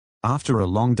After a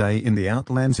long day in the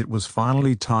outlands, it was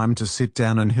finally time to sit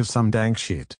down and have some dank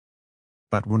shit.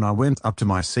 But when I went up to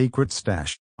my secret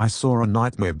stash, I saw a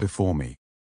nightmare before me.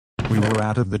 We were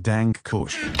out of the dank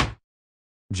kush.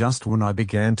 Just when I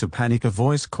began to panic, a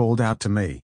voice called out to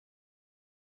me.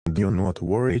 Do not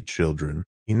worry, children.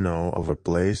 We know of a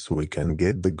place we can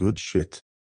get the good shit.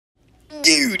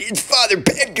 Dude, it's Father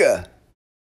Pedka!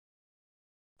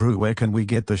 Bro, where can we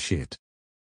get the shit?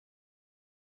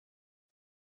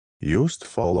 Just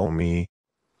follow me.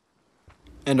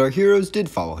 And our heroes did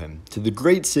follow him to the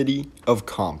great city of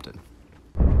Compton.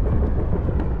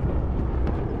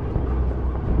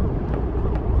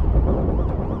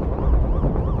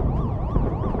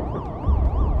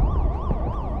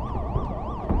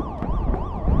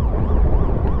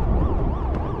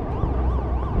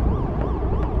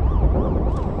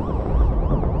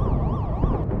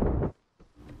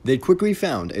 They quickly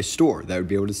found a store that would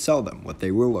be able to sell them what they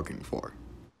were looking for.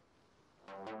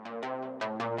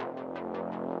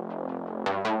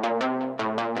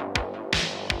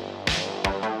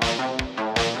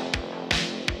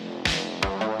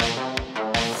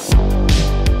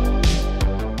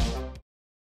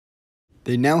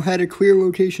 They now had a clear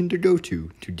location to go to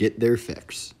get their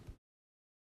fix.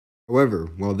 However,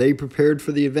 while they prepared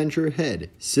for the adventure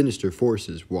ahead, sinister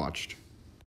forces watched.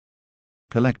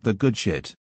 Collect the good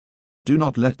shit. Do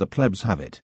not let the plebs have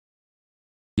it.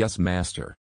 Yes,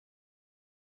 master.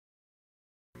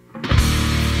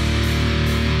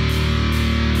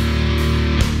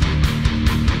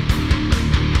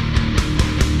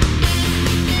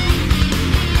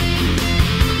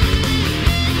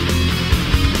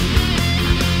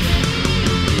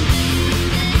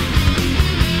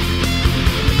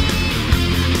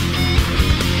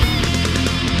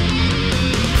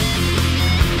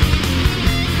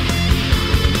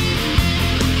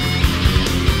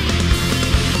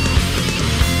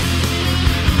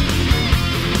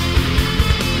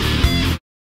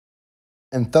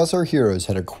 And thus our heroes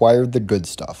had acquired the good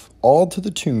stuff, all to the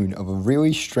tune of a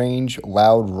really strange,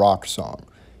 loud rock song.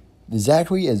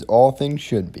 Exactly as all things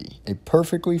should be, a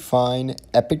perfectly fine,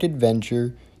 epic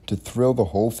adventure to thrill the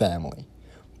whole family.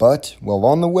 But, while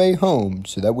on the way home,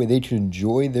 so that way they could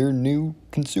enjoy their new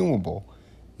consumable,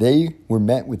 they were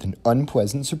met with an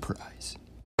unpleasant surprise.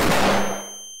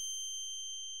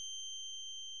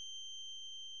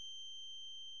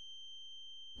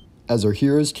 As our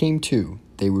heroes came to,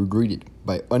 they were greeted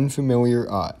by unfamiliar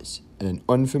eyes and an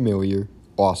unfamiliar,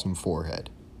 awesome forehead.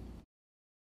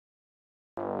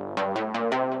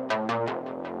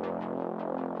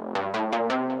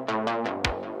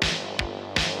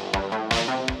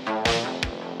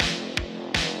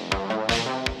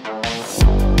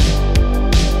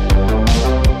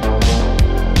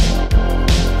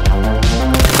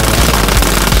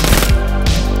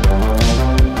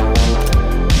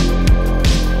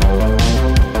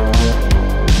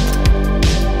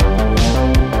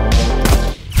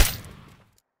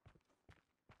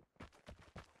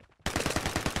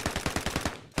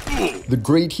 The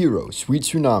great hero, Sweet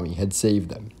Tsunami, had saved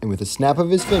them, and with a snap of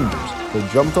his fingers, they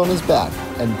jumped on his back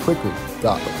and quickly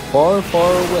got far,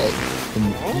 far away from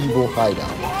the evil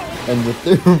hideout. And with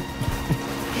their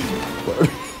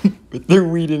with their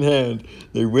weed in hand,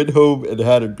 they went home and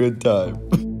had a good time.